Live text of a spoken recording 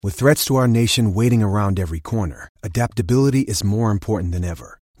With threats to our nation waiting around every corner, adaptability is more important than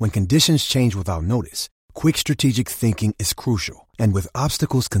ever. When conditions change without notice, quick strategic thinking is crucial. And with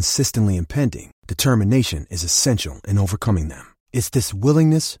obstacles consistently impending, determination is essential in overcoming them. It's this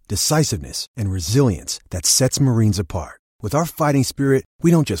willingness, decisiveness, and resilience that sets Marines apart. With our fighting spirit, we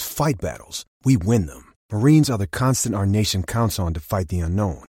don't just fight battles, we win them. Marines are the constant our nation counts on to fight the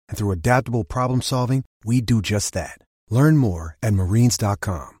unknown. And through adaptable problem solving, we do just that. Learn more at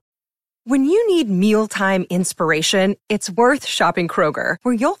marines.com. When you need mealtime inspiration, it's worth shopping Kroger,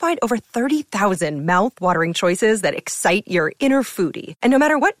 where you'll find over 30,000 mouth-watering choices that excite your inner foodie. And no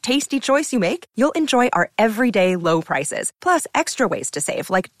matter what tasty choice you make, you'll enjoy our everyday low prices, plus extra ways to save,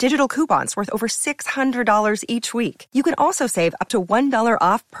 like digital coupons worth over $600 each week. You can also save up to $1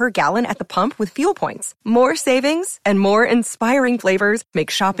 off per gallon at the pump with fuel points. More savings and more inspiring flavors make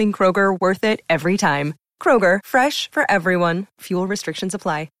shopping Kroger worth it every time. Kroger, fresh for everyone. Fuel restrictions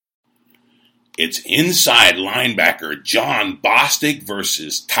apply. It's inside linebacker Jon Bostic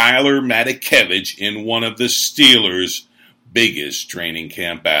versus Tyler Matakevich in one of the Steelers' biggest training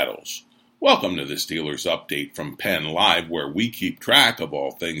camp battles. Welcome to the Steelers Update from Penn Live, where we keep track of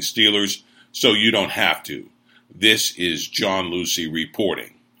all things Steelers so you don't have to. This is John Lucy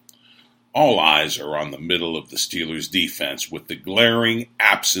reporting. All eyes are on the middle of the Steelers' defense with the glaring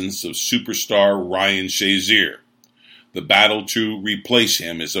absence of superstar Ryan Shazier. The battle to replace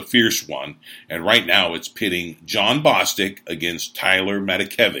him is a fierce one, and right now it's pitting Jon Bostic against Tyler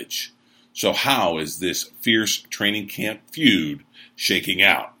Matakevich. So how is this fierce training camp feud shaking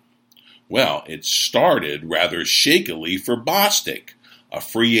out? Well, it started rather shakily for Bostic, a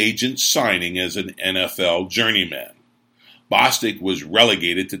free agent signing as an NFL journeyman. Bostic was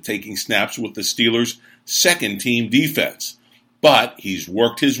relegated to taking snaps with the Steelers' second-team defense, but he's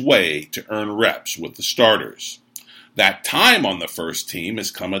worked his way to earn reps with the starters. That time on the first team has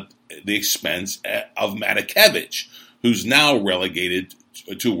come at the expense of Matakevich, who's now relegated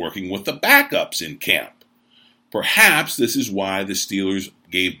to working with the backups in camp. Perhaps this is why the Steelers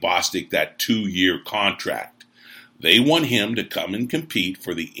gave Bostic that 2-year contract. They want him to come and compete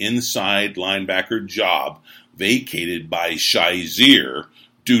for the inside linebacker job vacated by Shazier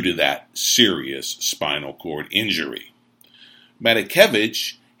due to that serious spinal cord injury.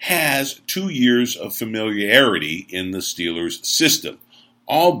 Matakevich has 2 years of familiarity in the Steelers' system,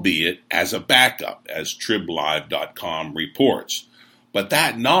 albeit as a backup, as TribLive.com reports. But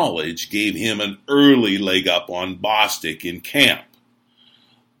that knowledge gave him an early leg up on Bostic in camp.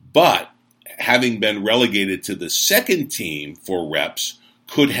 But having been relegated to the second team for reps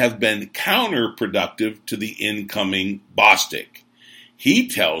could have been counterproductive to the incoming Bostic. He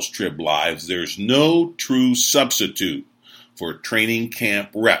tells TribLive there's no true substitute for training camp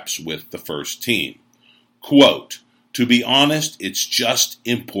reps with the first team. Quote, "To be honest, it's just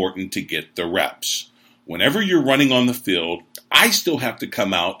important to get the reps. Whenever you're running on the field, I still have to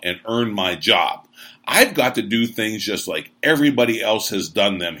come out and earn my job. I've got to do things just like everybody else has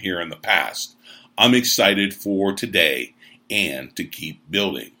done them here in the past. I'm excited for today and to keep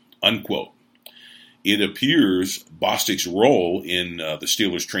building." Unquote. It appears Bostic's role in the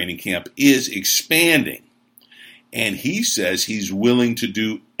Steelers training camp is expanding. And he says he's willing to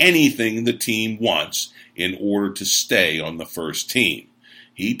do anything the team wants in order to stay on the first team.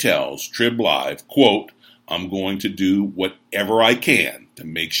 He tells TribLive, quote, "I'm going to do whatever I can to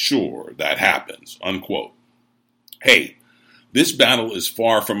make sure that happens," unquote. Hey, this battle is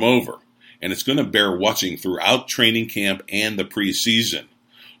far from over, and it's going to bear watching throughout training camp and the preseason.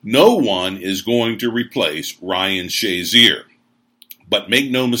 No one is going to replace Ryan Shazier. But make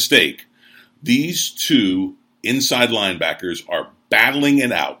no mistake, these two inside linebackers are battling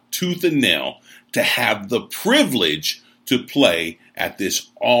it out tooth and nail to have the privilege to play at this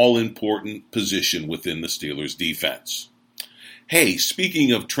all-important position within the Steelers' defense. Hey,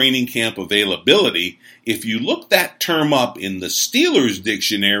 speaking of training camp availability, if you look that term up in the Steelers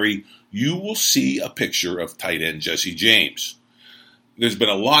dictionary, you will see a picture of tight end Jesse James. There's been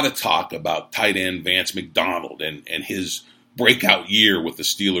a lot of talk about tight end Vance McDonald and his breakout year with the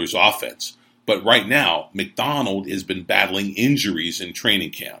Steelers offense. But right now, McDonald has been battling injuries in training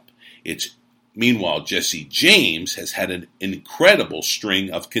camp. Meanwhile, Jesse James has had an incredible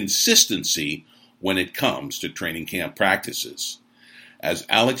string of consistency when it comes to training camp practices. As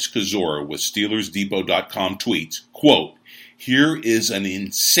Alex Kozora with SteelersDepot.com tweets, quote, "Here is an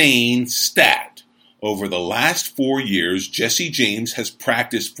insane stat. Over the last 4 years, Jesse James has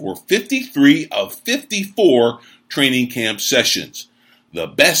practiced for 53 of 54 training camp sessions. The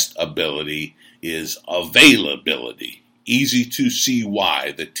best ability is availability. Easy to see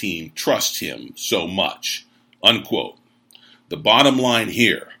why the team trusts him so much," unquote. The bottom line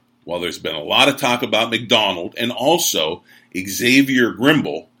here, while there's been a lot of talk about McDonald and also Xavier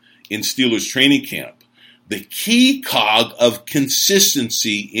Grimble in Steelers training camp, the key cog of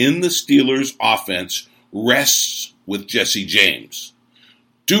consistency in the Steelers offense rests with Jesse James.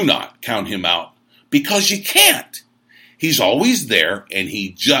 Do not count him out, because you can't. He's always there, and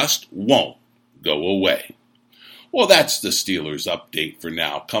he just won't go away. Well, that's the Steelers update for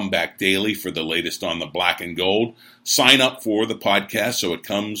now. Come back daily for the latest on the black and gold. Sign up for the podcast so it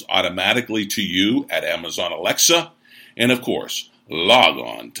comes automatically to you at Amazon Alexa. And, of course, log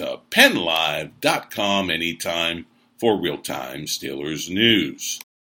on to PennLive.com anytime for real-time Steelers news.